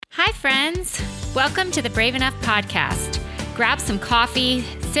friends. Welcome to the Brave Enough podcast. Grab some coffee,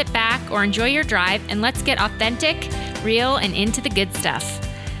 sit back, or enjoy your drive, and let's get authentic, real, and into the good stuff.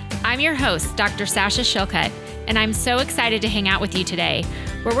 I'm your host, Dr. Sasha Shillcutt, and I'm so excited to hang out with you today,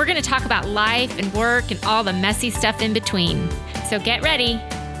 where we're going to talk about life and work and all the messy stuff in between. So get ready.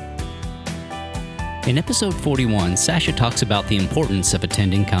 In episode 41, Sasha talks about the importance of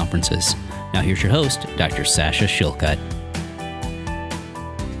attending conferences. Now here's your host, Dr. Sasha Shillcutt.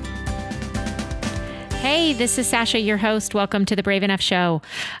 Hey, this is Sasha, your host. Welcome to the Brave Enough Show.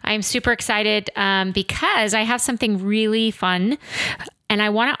 I'm super excited because I have something really fun and I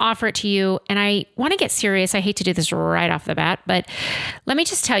want to offer it to you, and I want to get serious. I hate to do this right off the bat, but let me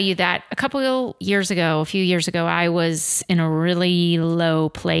just tell you that a few years ago, I was in a really low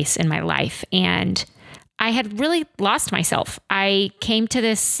place in my life and I had really lost myself. I came to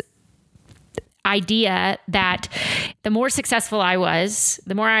this idea that the more successful I was,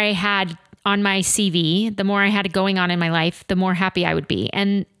 the more I had on my CV, the more I had going on in my life, the more happy I would be.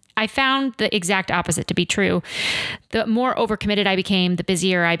 And I found the exact opposite to be true. The more overcommitted I became, the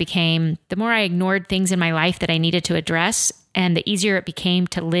busier I became, the more I ignored things in my life that I needed to address, and the easier it became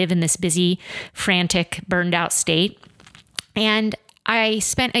to live in this busy, frantic, burned out state. And I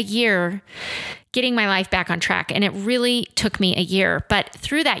spent a year getting my life back on track, and it really took me a year. But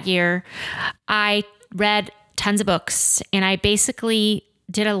through that year, I read tons of books, and I basically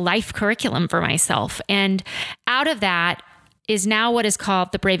did a life curriculum for myself. And out of that is now what is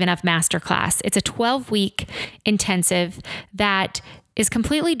called the Brave Enough Masterclass. It's a 12-week intensive that is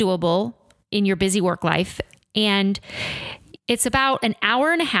completely doable in your busy work life. And it's about an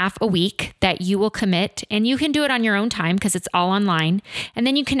hour and a half a week that you will commit, and you can do it on your own time because it's all online. And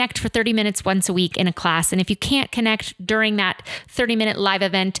then you connect for 30 minutes once a week in a class. And if you can't connect during that 30-minute live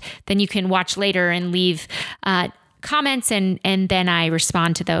event, then you can watch later and leave comments and then I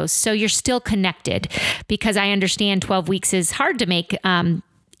respond to those. So you're still connected because I understand 12 weeks is hard to make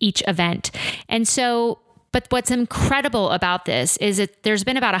each event. And so, but what's incredible about this is that there's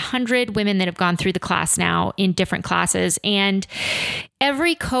been about 100 women that have gone through the class now in different classes. And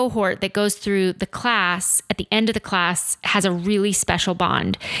every cohort that goes through the class at the end of the class has a really special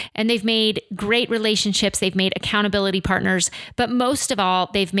bond. And they've made great relationships. They've made accountability partners, but most of all,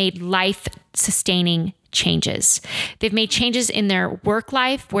 they've made life-sustaining changes. They've made changes in their work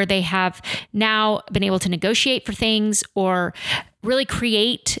life where they have now been able to negotiate for things or really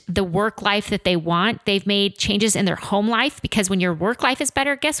create the work life that they want. They've made changes in their home life because when your work life is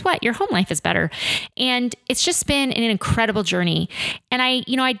better, guess what? Your home life is better. And it's just been an incredible journey. And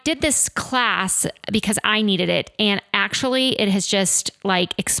I did this class because I needed it. And actually it has just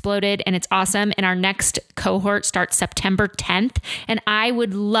like exploded and it's awesome. And our next cohort starts September 10th. And I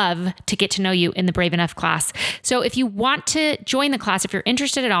would love to get to know you in the Brave Enough class. So if you want to join the class, if you're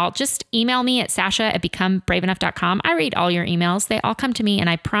interested at all, just email me at sasha@becomebraveenough.com. I read all your emails. They all come to me and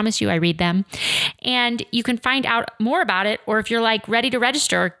I promise you I read them. And you can find out more about it. Or if you're like ready to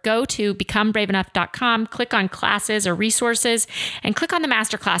register, go to becomebraveenough.com, click on classes or resources and click on the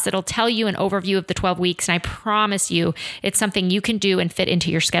masterclass. It'll tell you an overview of the 12 weeks. And I promise you it's something you can do and fit into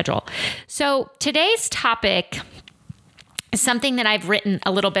your schedule. So today's topic is something that I've written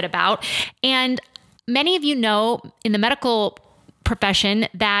a little bit about. And many of you know in the medical profession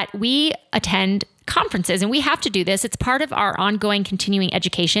that we attend conferences, and we have to do this. It's part of our ongoing continuing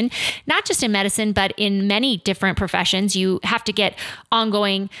education, not just in medicine, but in many different professions. You have to get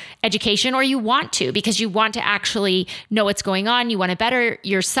ongoing education, or you want to, because you want to actually know what's going on. You want to better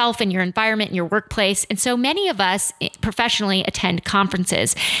yourself and your environment and your workplace. And so many of us professionally attend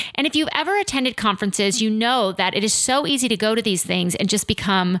conferences. And if you've ever attended conferences, you know that it is so easy to go to these things and just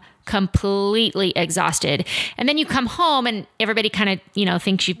become completely exhausted. And then you come home and everybody kind of,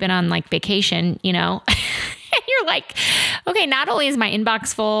 thinks you've been on like vacation, and you're like, okay, not only is my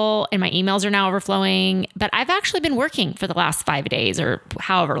inbox full and my emails are now overflowing, but I've actually been working for the last 5 days or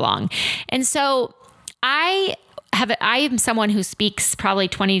however long. And so I am someone who speaks probably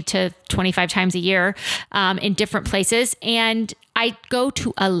 20 to 25 times a year in different places. And I go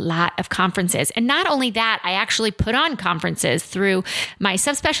to a lot of conferences. And not only that, I actually put on conferences through my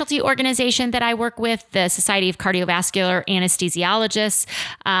subspecialty organization that I work with, the Society of Cardiovascular Anesthesiologists,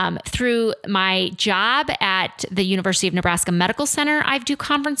 through my job at the University of Nebraska Medical Center, I do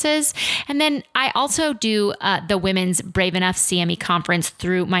conferences. And then I also do the Women's Brave Enough CME conference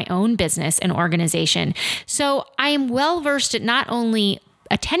through my own business and organization. So I am well versed at not only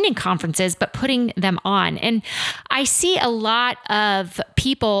attending conferences, but putting them on. And I see a lot of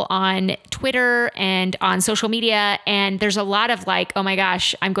people on Twitter and on social media, and there's a lot of like, oh my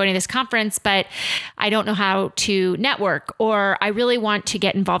gosh, I'm going to this conference, but I don't know how to network, or I really want to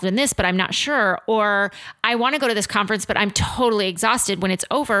get involved in this, but I'm not sure, or I want to go to this conference, but I'm totally exhausted when it's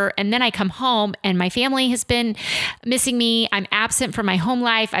over. And then I come home and my family has been missing me. I'm absent from my home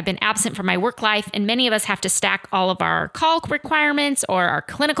life. I've been absent from my work life. And many of us have to stack all of our call requirements or our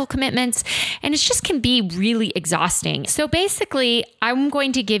clinical commitments. And it just can be really exhausting. So basically, I'm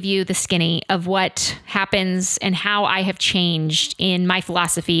going to give you the skinny of what happens and how I have changed in my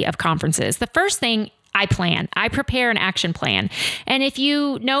philosophy of conferences. The first thing, I prepare an action plan. And if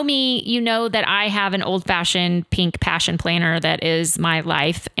you know me, you know that I have an old-fashioned pink passion planner that is my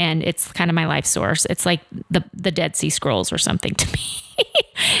life, and it's kind of my life source. It's like the Dead Sea Scrolls or something to me.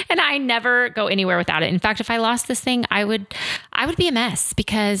 And I never go anywhere without it. In fact, if I lost this thing, I would be a mess,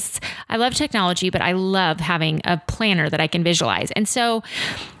 because I love technology, but I love having a planner that I can visualize. And so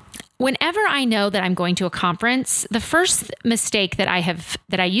whenever I know that I'm going to a conference, the first mistake that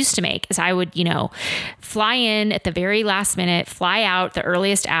I used to make is I would, fly in at the very last minute, fly out the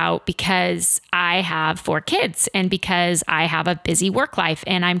earliest out, because I have 4 kids and because I have a busy work life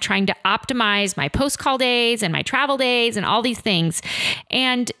and I'm trying to optimize my post-call days and my travel days and all these things.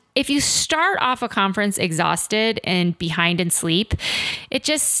 And if you start off a conference exhausted and behind in sleep,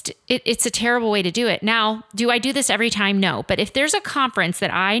 it's a terrible way to do it. Now, do I do this every time? No. But if there's a conference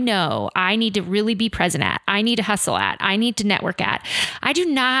that I know I need to really be present at, I need to hustle at, I need to network at, I do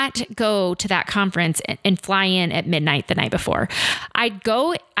not go to that conference and fly in at midnight the night before.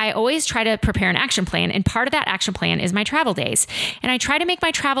 I always try to prepare an action plan. And part of that action plan is my travel days. And I try to make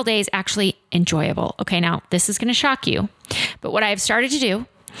my travel days actually enjoyable. Okay, now this is going to shock you. But what I have started to do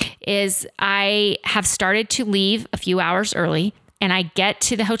is I have started to leave a few hours early, and I get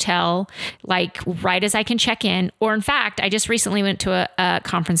to the hotel like right as I can check in. Or in fact, I just recently went to a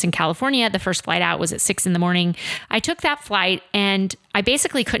conference in California. The first flight out was at 6 a.m. I took that flight and I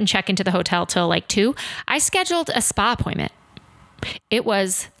basically couldn't check into the hotel till like 2. I scheduled a spa appointment. It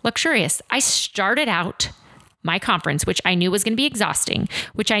was luxurious. I started out my conference, which I knew was going to be exhausting,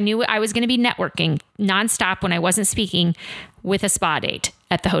 which I knew I was going to be networking nonstop when I wasn't speaking, with a spa date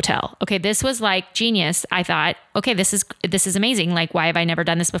at the hotel. Okay, this was like genius. I thought, okay, this is amazing. Like, why have I never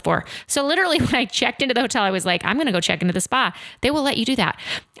done this before? So literally when I checked into the hotel, I was like, I'm going to go check into the spa. They will let you do that.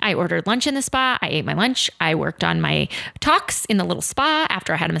 I ordered lunch in the spa. I ate my lunch. I worked on my talks in the little spa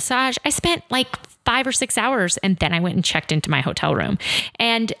after I had a massage. I spent like 5 or 6 hours, and then I went and checked into my hotel room.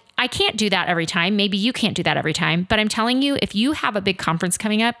 And I can't do that every time. Maybe you can't do that every time, but I'm telling you, if you have a big conference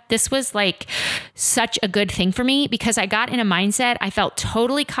coming up, this was like such a good thing for me, because I got in a mindset. I felt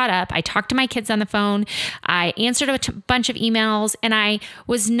totally caught up. I talked to my kids on the phone. I answered a bunch of emails, and I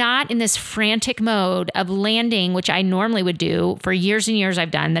was not in this frantic mode of landing, which I normally would do for years and years.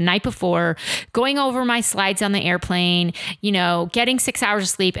 I've done the night before, going over my slides on the airplane, getting 6 hours of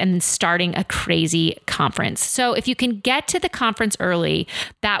sleep, and then starting a crazy conference. So if you can get to the conference early,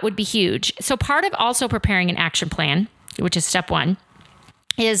 that would be huge. So part of also preparing an action plan, which is step 1,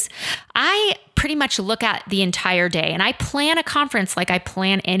 is I pretty much look at the entire day, and I plan a conference like I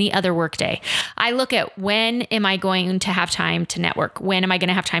plan any other work day. I look at, when am I going to have time to network? When am I going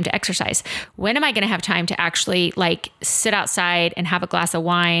to have time to exercise? When am I going to have time to actually like sit outside and have a glass of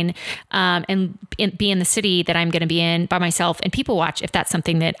wine and be in the city that I'm going to be in by myself and people watch, if that's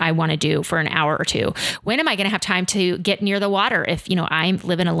something that I want to do for an hour or 2? When am I going to have time to get near the water? If I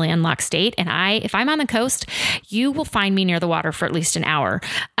live in a landlocked state, and if I'm on the coast, you will find me near the water for at least an hour.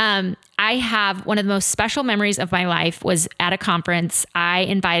 I have one of the most special memories of my life was at a conference. I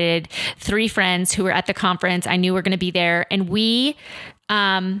invited 3 friends who were at the conference. I knew we were going to be there, and we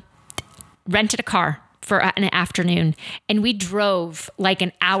rented a car for an afternoon, and we drove like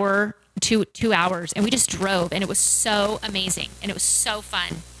an hour to 2 hours, and we just drove, and it was so amazing, and it was so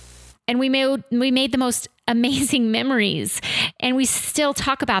fun. And we made the most amazing memories. And we still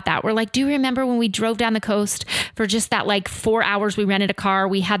talk about that. We're like, do you remember when we drove down the coast for just that like 4 hours? We rented a car.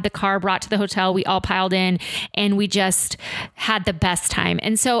 We had the car brought to the hotel. We all piled in, and we just had the best time.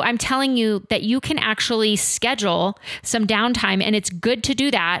 And so I'm telling you that you can actually schedule some downtime, and it's good to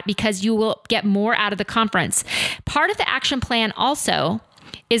do that because you will get more out of the conference. Part of the action plan also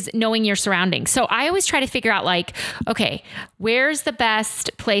is knowing your surroundings. So I always try to figure out like, okay, where's the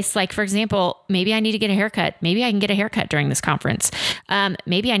best place? Like, for example, maybe I need to get a haircut. Maybe I can get a haircut during this conference.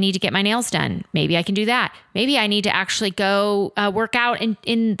 Maybe I need to get my nails done. Maybe I can do that. Maybe I need to actually go work out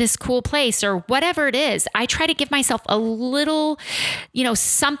in this cool place, or whatever it is. I try to give myself a little,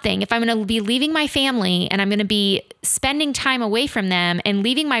 something. If I'm going to be leaving my family and I'm going to be spending time away from them and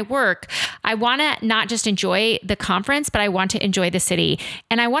leaving my work, I want to not just enjoy the conference, but I want to enjoy the city.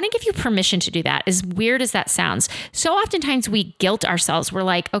 And I want to give you permission to do that, as weird as that sounds. So oftentimes we guilt ourselves. We're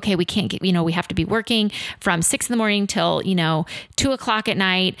like, okay, we can't get, we have to be working from 6 a.m. till, 2:00 at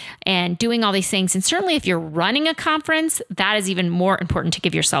night and doing all these things. And certainly if you're running a conference, that is even more important to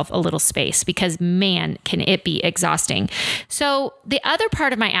give yourself a little space, because man, can it be exhausting. So the other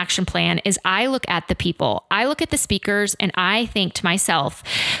part of my action plan is I look at the people, I look at the speakers, and I think to myself,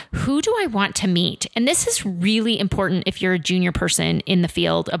 who do I want to meet? And this is really important if you're a junior person in the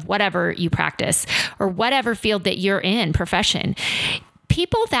field of whatever you practice or whatever field that you're in, profession.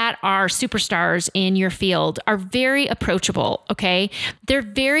 People that are superstars in your field are very approachable, okay? They're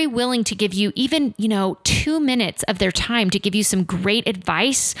very willing to give you even, 2 minutes of their time to give you some great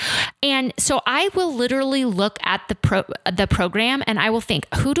advice. And so I will literally look at the program and I will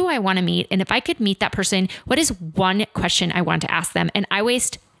think, who do I want to meet? And if I could meet that person, what is one question I want to ask them? And I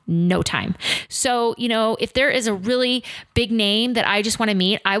waste no time. So, if there is a really big name that I just want to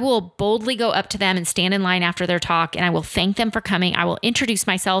meet, I will boldly go up to them and stand in line after their talk, and I will thank them for coming. I will introduce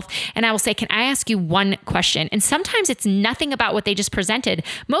myself and I will say, can I ask you one question? And sometimes it's nothing about what they just presented.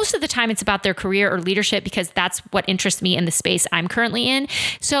 Most of the time it's about their career or leadership, because that's what interests me in the space I'm currently in.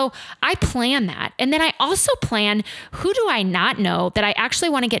 So I plan that. And then I also plan, who do I not know that I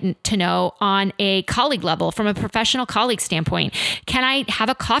actually want to get to know on a colleague level, from a professional colleague standpoint? Can I have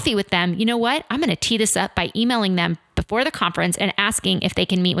a coffee with them? You know what? I'm going to tee this up by emailing them before the conference and asking if they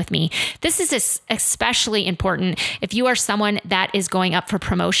can meet with me. This is especially important if you are someone that is going up for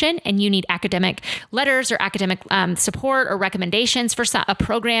promotion and you need academic letters or academic support or recommendations for a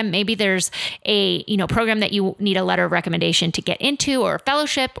program. Maybe there's a program that you need a letter of recommendation to get into, or a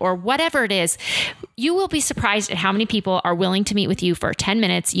fellowship, or whatever it is. You will be surprised at how many people are willing to meet with you for 10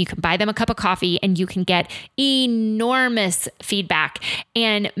 minutes. You can buy them a cup of coffee and you can get enormous feedback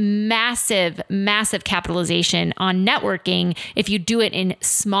and massive, massive capitalization on networking if you do it in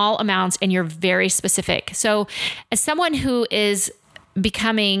small amounts and you're very specific. So as someone who is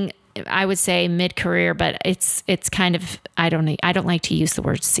becoming, I would say, mid-career, but it's kind of, I don't like to use the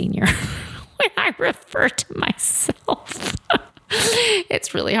word senior when I refer to myself.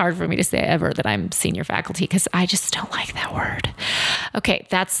 It's really hard for me to say ever that I'm senior faculty, because I just don't like that word. Okay,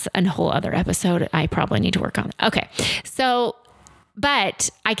 that's a whole other episode I probably need to work on. Okay, so, but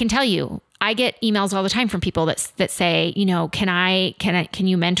I can tell you, I get emails all the time from people that say, can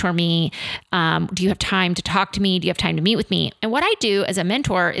you mentor me? Do you have time to talk to me? Do you have time to meet with me? And what I do as a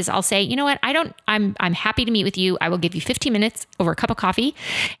mentor is I'll say, you know what? I'm happy to meet with you. I will give you 15 minutes over a cup of coffee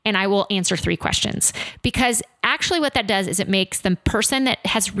and I will answer 3 questions, because actually what that does is it makes the person that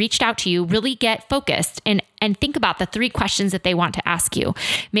has reached out to you really get focused and think about the 3 questions that they want to ask you.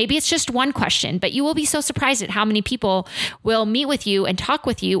 Maybe it's just one question, but you will be so surprised at how many people will meet with you and talk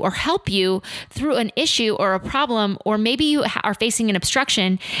with you or help you through an issue or a problem, or maybe you are facing an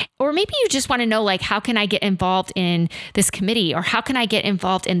obstruction, or maybe you just want to know, like, how can I get involved in this committee, or how can I get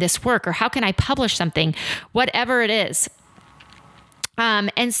involved in this work, or how can I publish something, whatever it is.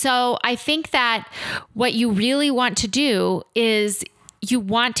 And so I think that what you really want to do is you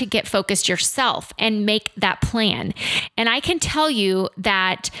want to get focused yourself and make that plan. And I can tell you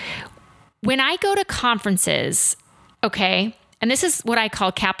that when I go to conferences, okay, and this is what I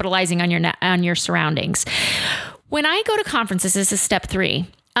call capitalizing on your surroundings. When I go to conferences, this is step 3.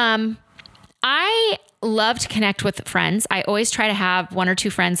 I love to connect with friends. I always try to have 1 or 2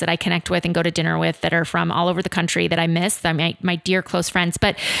 friends that I connect with and go to dinner with that are from all over the country that I miss, my dear close friends.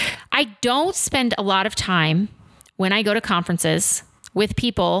 But I don't spend a lot of time when I go to conferences with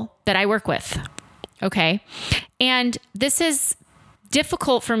people that I work with. Okay. And this is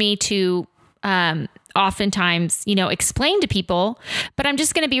difficult for me to oftentimes, explain to people, but I'm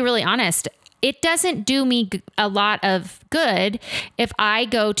just going to be really honest. It doesn't do me a lot of good if I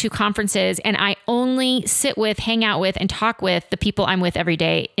go to conferences and I only sit with, hang out with, and talk with the people I'm with every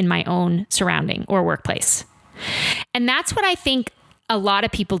day in my own surrounding or workplace. And that's what I think a lot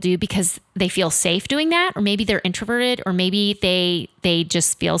of people do because they feel safe doing that, or maybe they're introverted, or maybe they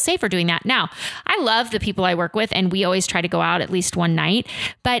just feel safer doing that. Now, I love the people I work with, and we always try to go out at least one night,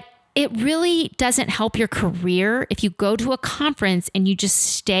 but it really doesn't help your career if you go to a conference and you just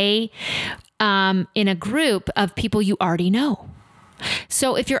stay in a group of people you already know.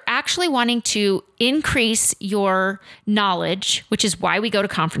 So if you're actually wanting to increase your knowledge, which is why we go to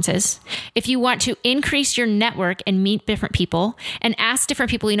conferences, if you want to increase your network and meet different people and ask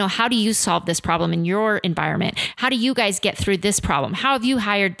different people, how do you solve this problem in your environment? How do you guys get through this problem? How have you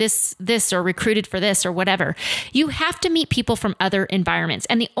hired this or recruited for this or whatever? You have to meet people from other environments.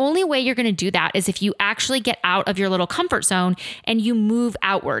 And the only way you're going to do that is if you actually get out of your little comfort zone and you move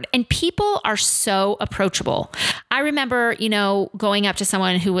outward. And people are so approachable. I remember, going up to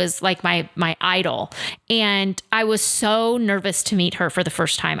someone who was like my idol, and I was so nervous to meet her for the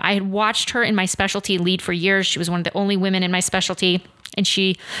first time. I had watched her in my specialty lead for years. She was one of the only women in my specialty, and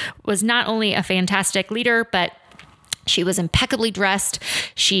she was not only a fantastic leader, but she was impeccably dressed.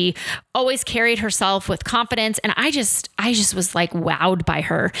 She always carried herself with confidence. And I just was like wowed by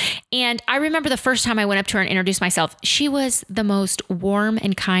her. And I remember the first time I went up to her and introduced myself, she was the most warm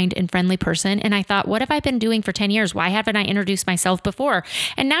and kind and friendly person. And I thought, what have I been doing for 10 years? Why haven't I introduced myself before?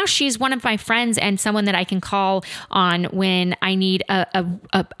 And now she's one of my friends and someone that I can call on when I need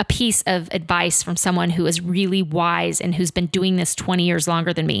a piece of advice from someone who is really wise and who's been doing this 20 years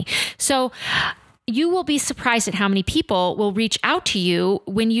longer than me. So you will be surprised at how many people will reach out to you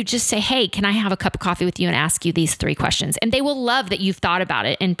when you just say, hey, can I have a cup of coffee with you and ask you these 3 questions? And they will love that you've thought about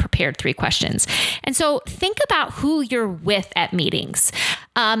it and prepared 3 questions. And so think about who you're with at meetings.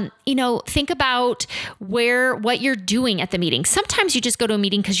 Think about what you're doing at the meeting. Sometimes you just go to a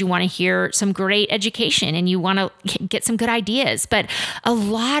meeting because you want to hear some great education and you want to get some good ideas. But a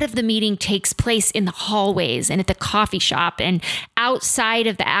lot of the meeting takes place in the hallways and at the coffee shop and outside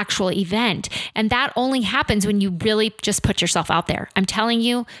of the actual event. And that only happens when you really just put yourself out there. I'm telling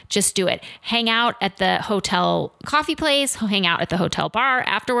you, just do it. Hang out at the hotel coffee place, hang out at the hotel bar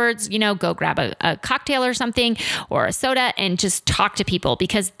afterwards, go grab a cocktail or something or a soda and just talk to people,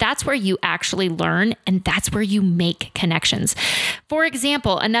 because that's where you actually learn and that's where you make connections. For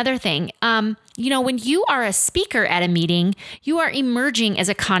example, another thing, when you are a speaker at a meeting, you are emerging as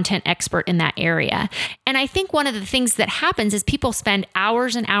a content expert in that area. And I think one of the things that happens is people spend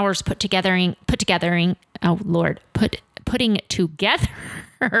hours and hours putting together. I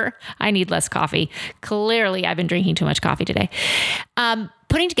need less coffee. Clearly, I've been drinking too much coffee today.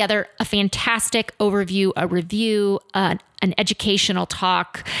 Putting together a fantastic overview, a review, an educational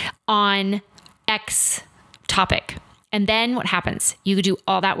talk on X topic. And then what happens? You do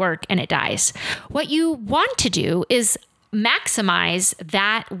all that work and it dies. What you want to do is maximize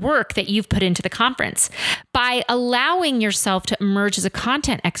that work that you've put into the conference by allowing yourself to emerge as a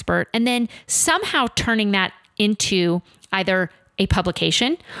content expert and then somehow turning that into either a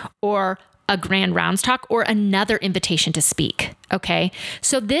publication or a grand rounds talk or another invitation to speak. Okay.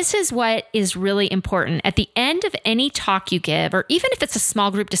 So this is what is really important. At the end of any talk you give, or even if it's a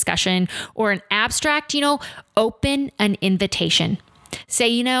small group discussion or an abstract, open an invitation.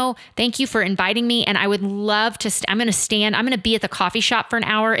 Say, thank you for inviting me. And I would love to, I'm going to be at the coffee shop for an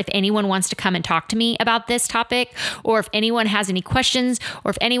hour if anyone wants to come and talk to me about this topic, or if anyone has any questions,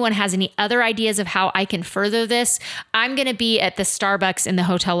 or if anyone has any other ideas of how I can further this. I'm going to be at the Starbucks in the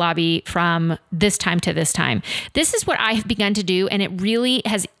hotel lobby from this time to this time. This is what I have begun to do. And it really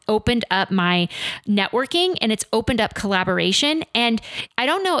has opened up my networking and it's opened up collaboration. And I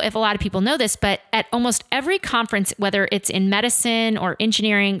don't know if a lot of people know this, but at almost every conference, whether it's in medicine or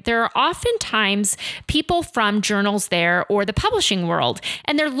engineering, there are oftentimes people from journals there or the publishing world,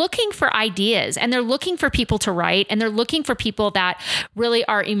 and they're looking for ideas and they're looking for people to write and they're looking for people that really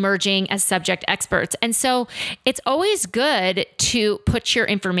are emerging as subject experts. And so it's always good to put your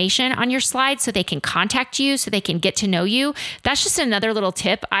information on your slides so they can contact you, so they can get to know you. That's just another little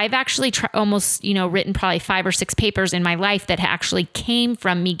tip. I've actually almost, written probably 5 or 6 papers in my life that actually came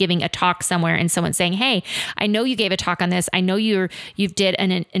from me giving a talk somewhere and someone saying, hey, I know you gave a talk on this. I know you've did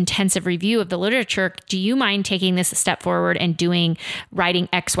an intensive review of the literature. Do you mind taking this a step forward and writing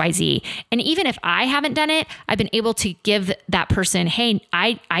XYZ? And even if I haven't done it, I've been able to give that person, hey,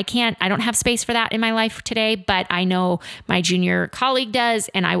 I don't have space for that in my life today, but I know my junior colleague does,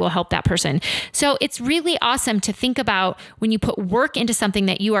 and I will help that person. So it's really awesome to think about when you put work into something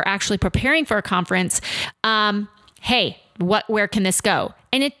that you are actually preparing for a conference. Hey, where can this go?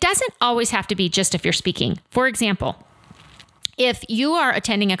 And it doesn't always have to be just if you're speaking. For example, if you are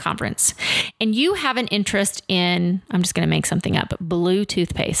attending a conference and you have an interest in, I'm just going to make something up, blue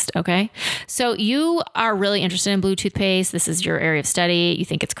toothpaste. Okay. So you are really interested in blue toothpaste. This is your area of study. You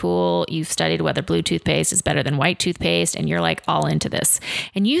think it's cool. You've studied whether blue toothpaste is better than white toothpaste, and you're like all into this.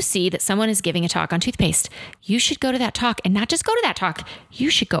 And you see that someone is giving a talk on toothpaste. You should go to that talk, and not just go to that talk. You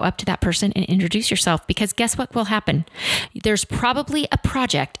should go up to that person and introduce yourself, because guess what will happen? There's probably a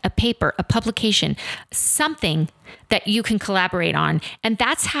project, a paper, a publication, something that you can collaborate on. And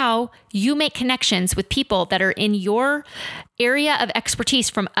that's how you make connections with people that are in your area of expertise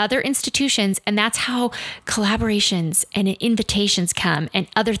from other institutions. And that's how collaborations and invitations come and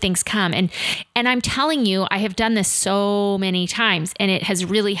other things come. And I'm telling you, I have done this so many times, and it has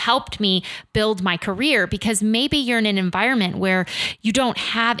really helped me build my career, because maybe you're in an environment where you don't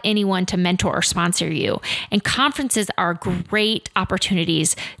have anyone to mentor or sponsor you. And conferences are great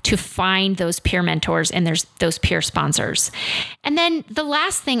opportunities to find those peer mentors and there's those peer sponsors. And then the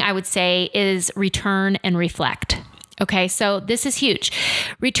last thing I would say is return and reflect. Okay, so this is huge.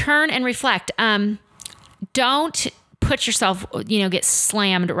 Return and reflect. Don't put yourself, get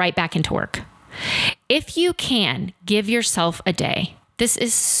slammed right back into work. If you can, give yourself a day. This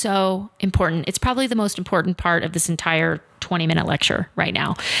is so important. It's probably the most important part of this entire 20-minute lecture right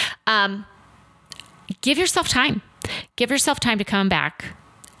now. Give yourself time. Give yourself time to come back,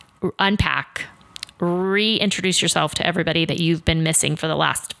 unpack, reintroduce yourself to everybody that you've been missing for the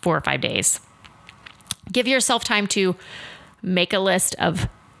last 4 or 5 days. Give yourself time to make a list of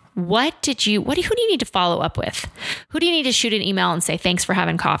who do you need to follow up with? Who do you need to shoot an email and say, thanks for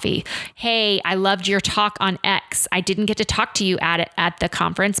having coffee? Hey, I loved your talk on X. I didn't get to talk to you at the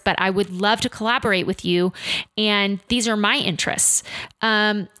conference, but I would love to collaborate with you. And these are my interests.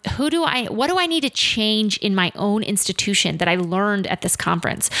 What do I need to change in my own institution that I learned at this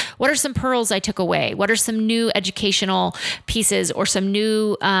conference? What are some pearls I took away? What are some new educational pieces or some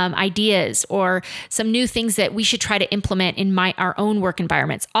new ideas or some new things that we should try to implement in our own work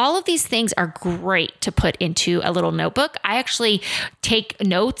environments? All of these things are great to put into a little notebook. I actually take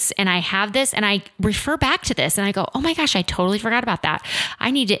notes and I have this and I refer back to this and I go, oh my gosh, I totally forgot about that. I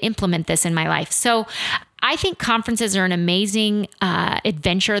need to implement this in my life. So I think conferences are an amazing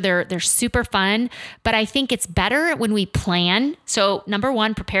adventure. They're super fun, but I think it's better when we plan. So number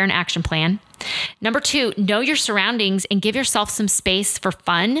 1, prepare an action plan. Number 2, know your surroundings and give yourself some space for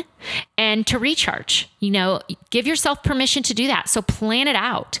fun and to recharge. Give yourself permission to do that. So plan it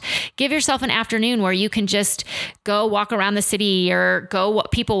out. Give yourself an afternoon where you can just go walk around the city or go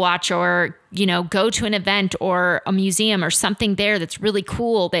people watch or, go to an event or a museum or something there that's really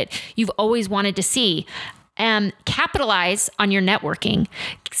cool that you've always wanted to see. Capitalize on your networking.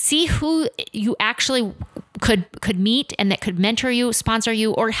 See who you actually could meet and that could mentor you, sponsor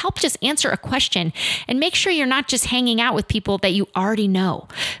you, or help just answer a question. And make sure you're not just hanging out with people that you already know,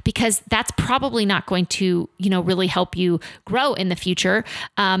 because that's probably not going to, really help you grow in the future.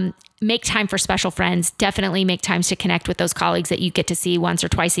 Make time for special friends. Definitely make times to connect with those colleagues that you get to see once or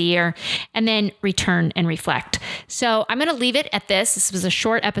twice a year, and then return and reflect. So I'm going to leave it at this. This was a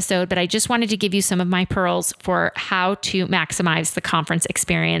short episode, but I just wanted to give you some of my pearls for how to maximize the conference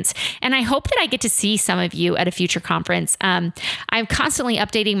experience. And I hope that I get to see some of you at a future conference. I'm constantly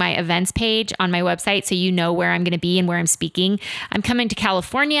updating my events page on my website, so you know where I'm going to be and where I'm speaking. I'm coming to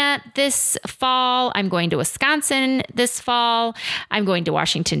California this fall. I'm going to Wisconsin this fall. I'm going to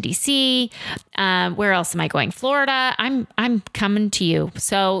Washington, D.C. Where else am I going? Florida. I'm coming to you.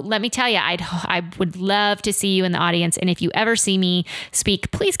 So let me tell you, I would love to see you in the audience. And if you ever see me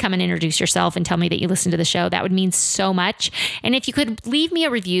speak, please come and introduce yourself and tell me that you listen to the show. That would mean so much. And if you could leave me a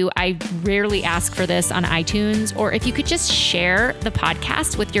review, I rarely ask for this on iTunes, or if you could just share the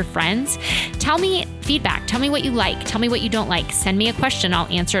podcast with your friends. Tell me feedback. Tell me what you like. Tell me what you don't like. Send me a question. I'll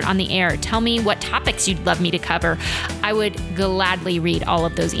answer it on the air. Tell me what topics you'd love me to cover. I would gladly read all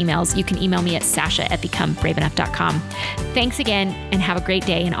of those emails. You can email me at sasha@becomebraveenough.com. Thanks again, and have a great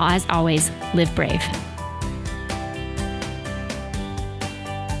day. And as always, live brave.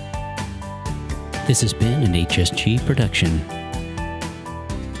 This has been an HSG production.